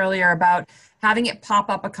suggestion earlier about having it pop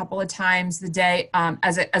up a couple of times a day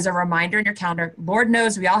as a reminder in your calendar. Lord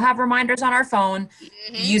knows we all have reminders on our phone.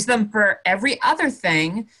 Mm-hmm. Use them for every other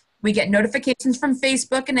thing. We get notifications from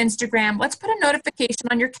Facebook and Instagram. Let's put a notification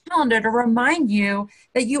on your calendar to remind you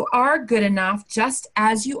that you are good enough just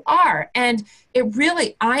as you are. And it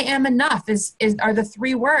really, I am enough are the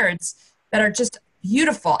three words that are just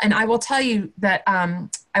beautiful. And I will tell you that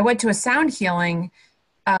I went to a sound healing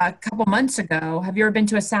a couple months ago. Have you ever been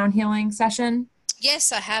to a sound healing session?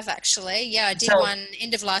 Yes, I have actually. Yeah, I did one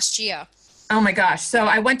end of last year. Oh my gosh. So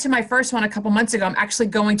I went to my first one a couple months ago. I'm actually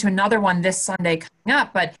going to another one this Sunday coming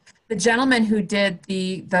up. But the gentleman who did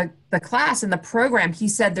the class and the program, he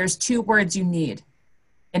said there's two words you need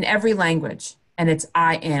in every language, and it's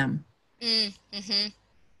I am. Mm-hmm.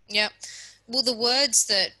 Yep. Well, the words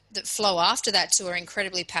that flow after that too are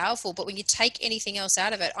incredibly powerful. But when you take anything else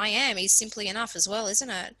out of it, I am is simply enough as well, isn't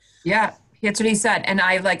it? Yeah, that's what he said. And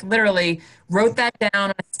I literally wrote that down on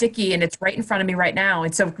a sticky, and it's right in front of me right now.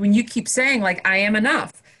 And so when you keep saying I am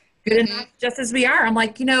enough, good enough just as we are. I'm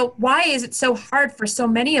like, why is it so hard for so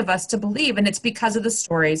many of us to believe? And it's because of the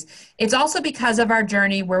stories. It's also because of our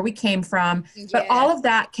journey, where we came from. But Yeah. all of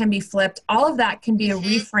that can be flipped. All of that can be a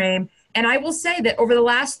reframe. And I will say that over the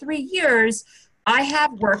last 3 years, I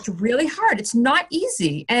have worked really hard. It's not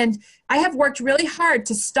easy. And I have worked really hard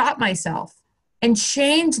to stop myself and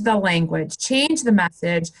change the language, change the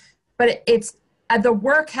message. But it's the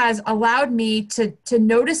work has allowed me to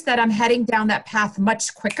notice that I'm heading down that path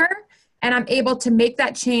much quicker, and I'm able to make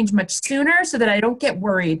that change much sooner, so that I don't get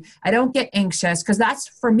worried, I don't get anxious, because that's,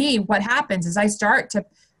 for me, what happens is I start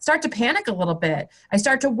to panic a little bit. I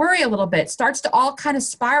start to worry a little bit. Starts to all kind of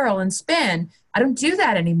spiral and spin. I don't do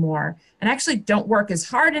that anymore, and I actually don't work as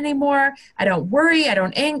hard anymore. I don't worry. I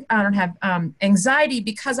don't have anxiety,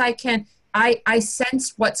 because I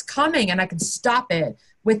sense what's coming, and I can stop it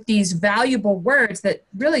with these valuable words, that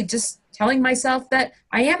really just telling myself that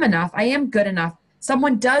I am enough, I am good enough.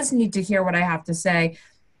 Someone does need to hear what I have to say.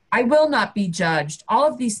 I will not be judged. All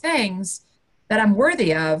of these things that I'm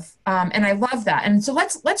worthy of, and I love that. And so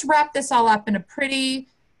let's wrap this all up in a pretty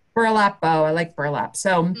burlap bow. I like burlap.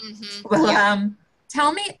 So,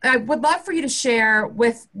 tell me. I would love for you to share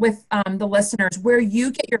with the listeners where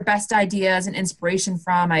you get your best ideas and inspiration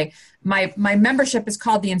from. My membership is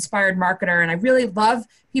called The Inspired Marketer, and I really love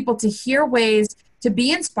people to hear ways to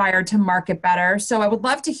be inspired to market better. So I would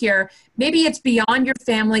love to hear, maybe it's beyond your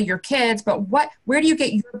family, your kids, but where do you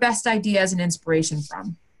get your best ideas and inspiration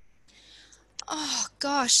from? Oh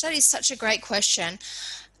gosh, that is such a great question.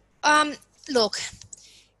 Look,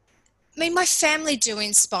 I mean, my family do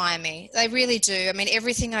inspire me. They really do. I mean,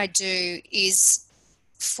 everything I do is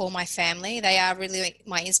for my family. They are really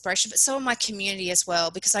my inspiration, but so are my community as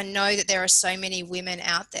well, because I know that there are so many women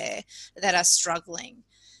out there that are struggling.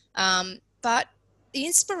 But the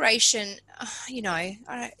inspiration,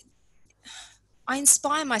 I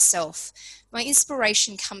inspire myself. My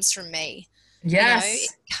inspiration comes from me.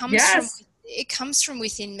 Yes. It comes from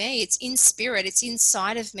within me. It's in spirit. It's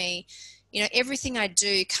inside of me. Everything I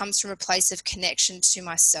do comes from a place of connection to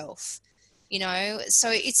myself. So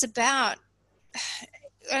it's about,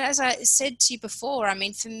 as I said to you before, I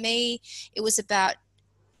mean, for me, it was about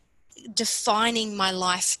defining my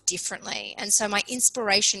life differently. And so my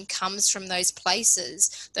inspiration comes from those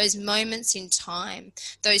places, those moments in time,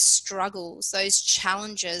 those struggles, those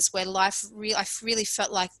challenges where I really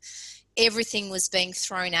felt like everything was being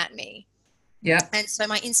thrown at me. Yeah. And so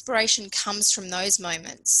my inspiration comes from those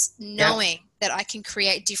moments, knowing that I can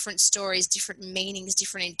create different stories, different meanings,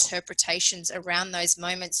 different interpretations around those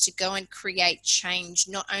moments to go and create change,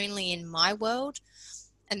 not only in my world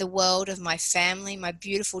and the world of my family, my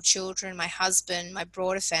beautiful children, my husband, my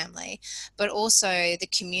broader family, but also the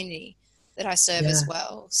community that I serve as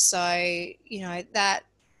well. So,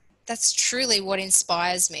 that's truly what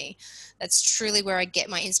inspires me. That's truly where I get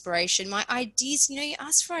my inspiration. My ideas, you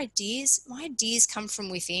ask for ideas. My ideas come from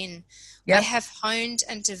within. Yep. I have honed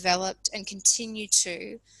and developed and continue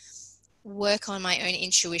to work on my own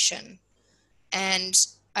intuition. And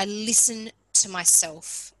I listen to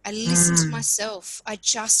myself. I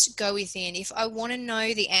just go within. If I want to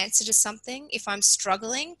know the answer to something, if I'm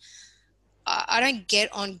struggling, I don't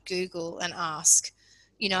get on Google and ask.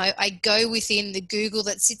 I go within the Google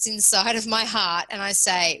that sits inside of my heart and I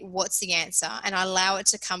say, what's the answer? And I allow it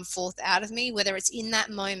to come forth out of me, whether it's in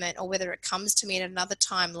that moment or whether it comes to me at another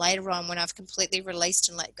time later on when I've completely released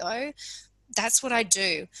and let go. That's what I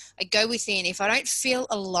do. I go within. If I don't feel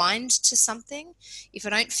aligned to something, if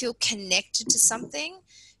I don't feel connected to something,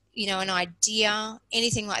 an idea,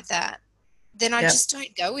 anything like that, then I just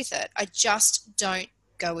don't go with it. I just don't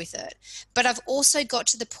go with it. But I've also got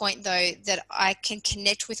to the point, though, that I can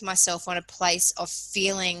connect with myself on a place of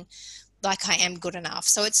feeling like I am good enough.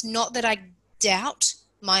 So it's not that I doubt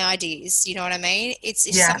my ideas, you know what I mean? It's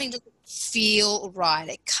something to feel right.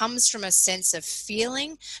 It comes from a sense of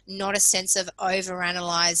feeling, not a sense of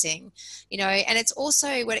overanalyzing, and it's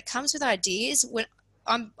also when it comes with ideas, when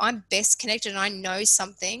I'm best connected and I know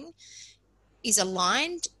something is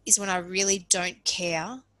aligned is when I really don't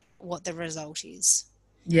care what the result is.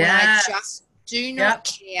 When I just do not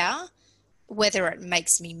care whether it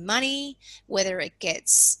makes me money, whether it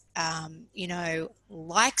gets,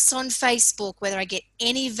 likes on Facebook, whether I get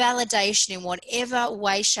any validation in whatever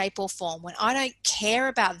way, shape or form. When I don't care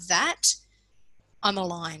about that, I'm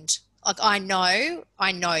aligned. Like I know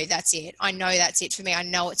that's it. I know that's it for me. I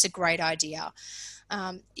know it's a great idea.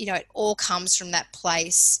 It all comes from that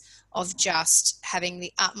place of just having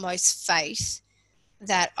the utmost faith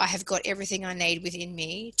that I have got everything I need within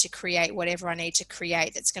me to create whatever I need to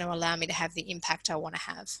create that's going to allow me to have the impact I want to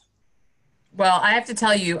have. Well, I have to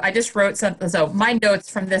tell you, I just wrote something. So my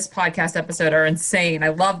notes from this podcast episode are insane. I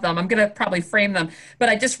love them. I'm going to probably frame them, but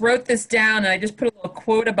I just wrote this down and I just put a little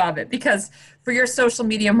quote above it because for your social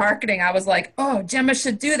media marketing, I was like, oh, Gemma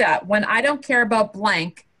should do that. When I don't care about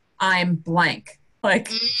blank, I'm blank. Like,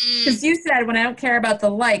 because you said when I don't care about the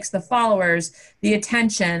likes, the followers, the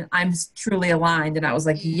attention, I'm truly aligned. And I was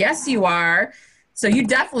like, yes, you are. So you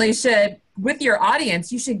definitely should, with your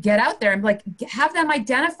audience, you should get out there and like have them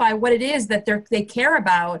identify what it is that they care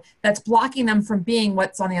about that's blocking them from being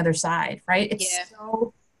what's on the other side, right? It's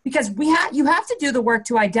so because you have to do the work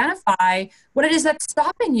to identify what it is that's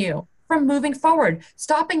stopping you from moving forward,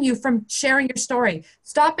 stopping you from sharing your story,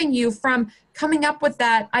 stopping you from coming up with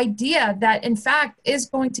that idea that in fact is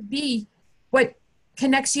going to be what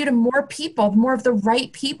connects you to more people, more of the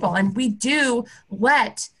right people. And we do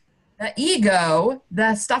let the ego,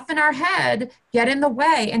 the stuff in our head get in the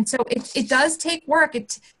way. And so it does take work.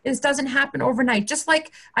 It doesn't happen overnight. Just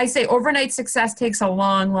like I say, overnight success takes a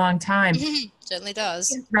long, long time. Certainly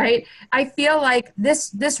does. Right? I feel like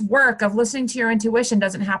this work of listening to your intuition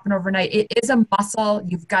doesn't happen overnight. It is a muscle.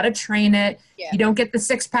 You've got to train it. Yeah. You don't get the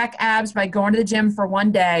six-pack abs by going to the gym for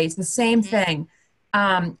one day. It's the same thing.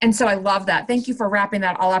 And so I love that. Thank you for wrapping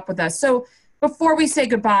that all up with us. So before we say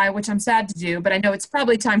goodbye, which I'm sad to do, but I know it's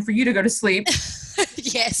probably time for you to go to sleep.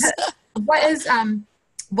 Yes.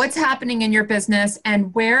 What's happening in your business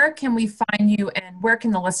and where can we find you and where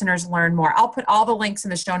can the listeners learn more? I'll put all the links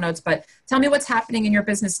in the show notes, but tell me what's happening in your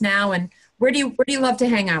business now and where do you love to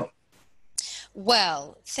hang out?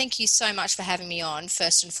 Well, thank you so much for having me on,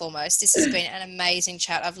 first and foremost. This has been an amazing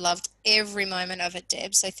chat. I've loved every moment of it,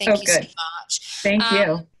 Deb, so thank you so much. Thank you.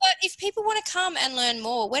 But if people want to come and learn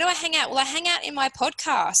more, where do I hang out? Well, I hang out in my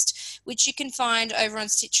podcast, which you can find over on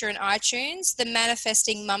Stitcher and iTunes, the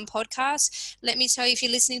Manifesting Mum podcast. Let me tell you, if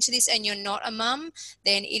you're listening to this and you're not a mum,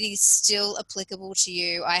 then it is still applicable to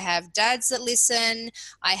you. I have dads that listen.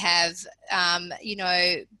 I have,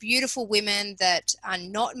 beautiful women that are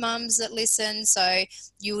not mums that listen. So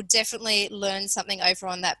you will definitely learn something over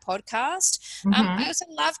on that podcast. I also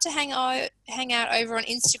love to hang out over on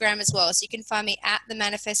Instagram as well. So you can find me at The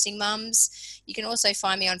Manifesting Mums. You can also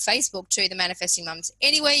find me on Facebook too, The Manifesting Mums.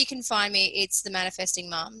 Anywhere you can find me, it's The Manifesting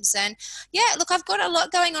Mums. And yeah, look, I've got a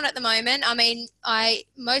lot going on at the moment. I mean,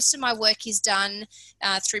 most of my work is done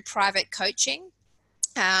through private coaching.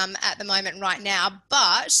 At the moment right now,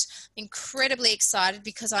 but incredibly excited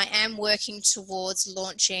because I am working towards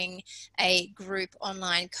launching a group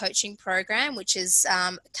online coaching program, which is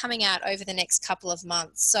coming out over the next couple of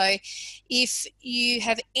months. So if you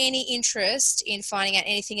have any interest in finding out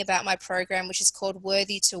anything about my program, which is called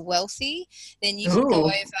Worthy to Wealthy, then you can go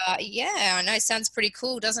over. Yeah, I know, it sounds pretty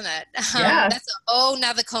cool, doesn't it? That's a whole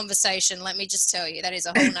nother conversation. Let me just tell you, that is a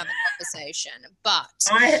whole nother conversation. But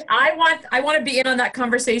I want to be in on that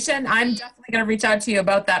conversation. I'm definitely going to reach out to you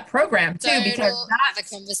about that program too, because that's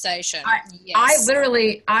the conversation.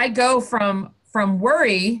 I go from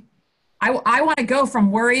worry. I want to go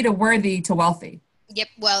from worry to worthy to wealthy. Yep.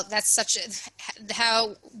 Well, that's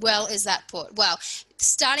how well is that put? Well,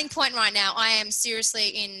 starting point right now, I am seriously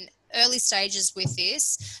in early stages with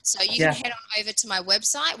this. So you can head on over to my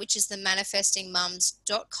website, which is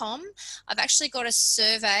themanifestingmums.com. I've actually got a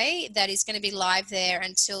survey that is going to be live there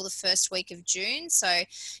until the first week of June. So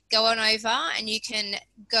go on over and you can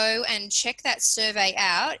go and check that survey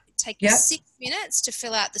out. Take you 6 minutes to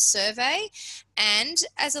fill out the survey. And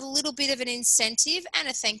as a little bit of an incentive and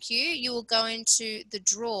a thank you, you will go into the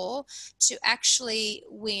draw to actually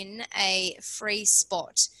win a free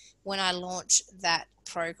spot when I launch that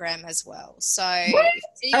program as well. So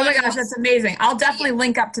oh my gosh, that's amazing. I'll definitely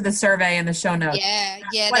link up to the survey in the show notes.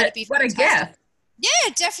 That'd be what a gift. Yeah,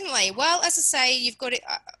 definitely. Well, as I say, you've got a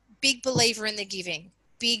big believer in the giving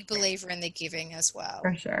as well.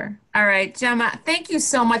 For sure. All right, Gemma, thank you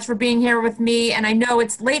so much for being here with me. And I know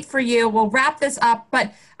it's late for you. We'll wrap this up,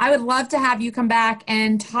 but I would love to have you come back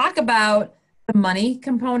and talk about the money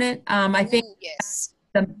component. I think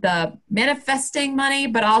the manifesting money,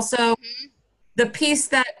 but also the piece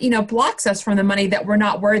that, blocks us from the money that we're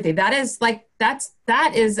not worthy. That is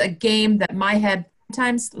a game that my head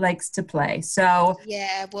sometimes likes to play. So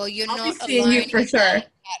yeah, well, you're I'll not be seeing alone you for sure at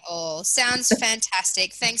all. Sounds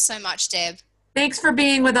fantastic. Thanks so much, Deb. Thanks for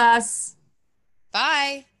being with us.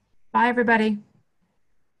 Bye. Bye, everybody.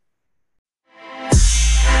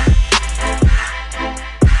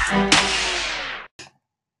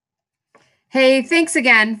 Hey, thanks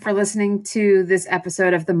again for listening to this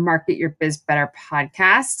episode of the Market Your Biz Better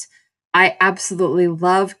podcast. I absolutely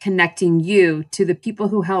love connecting you to the people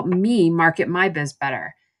who help me market my biz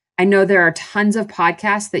better. I know there are tons of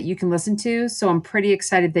podcasts that you can listen to, so I'm pretty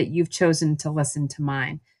excited that you've chosen to listen to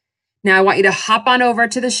mine. Now, I want you to hop on over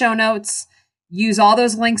to the show notes, use all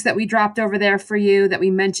those links that we dropped over there for you that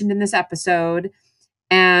we mentioned in this episode,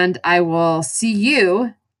 and I will see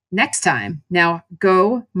you next time. Now,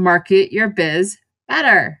 go market your biz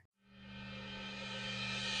better.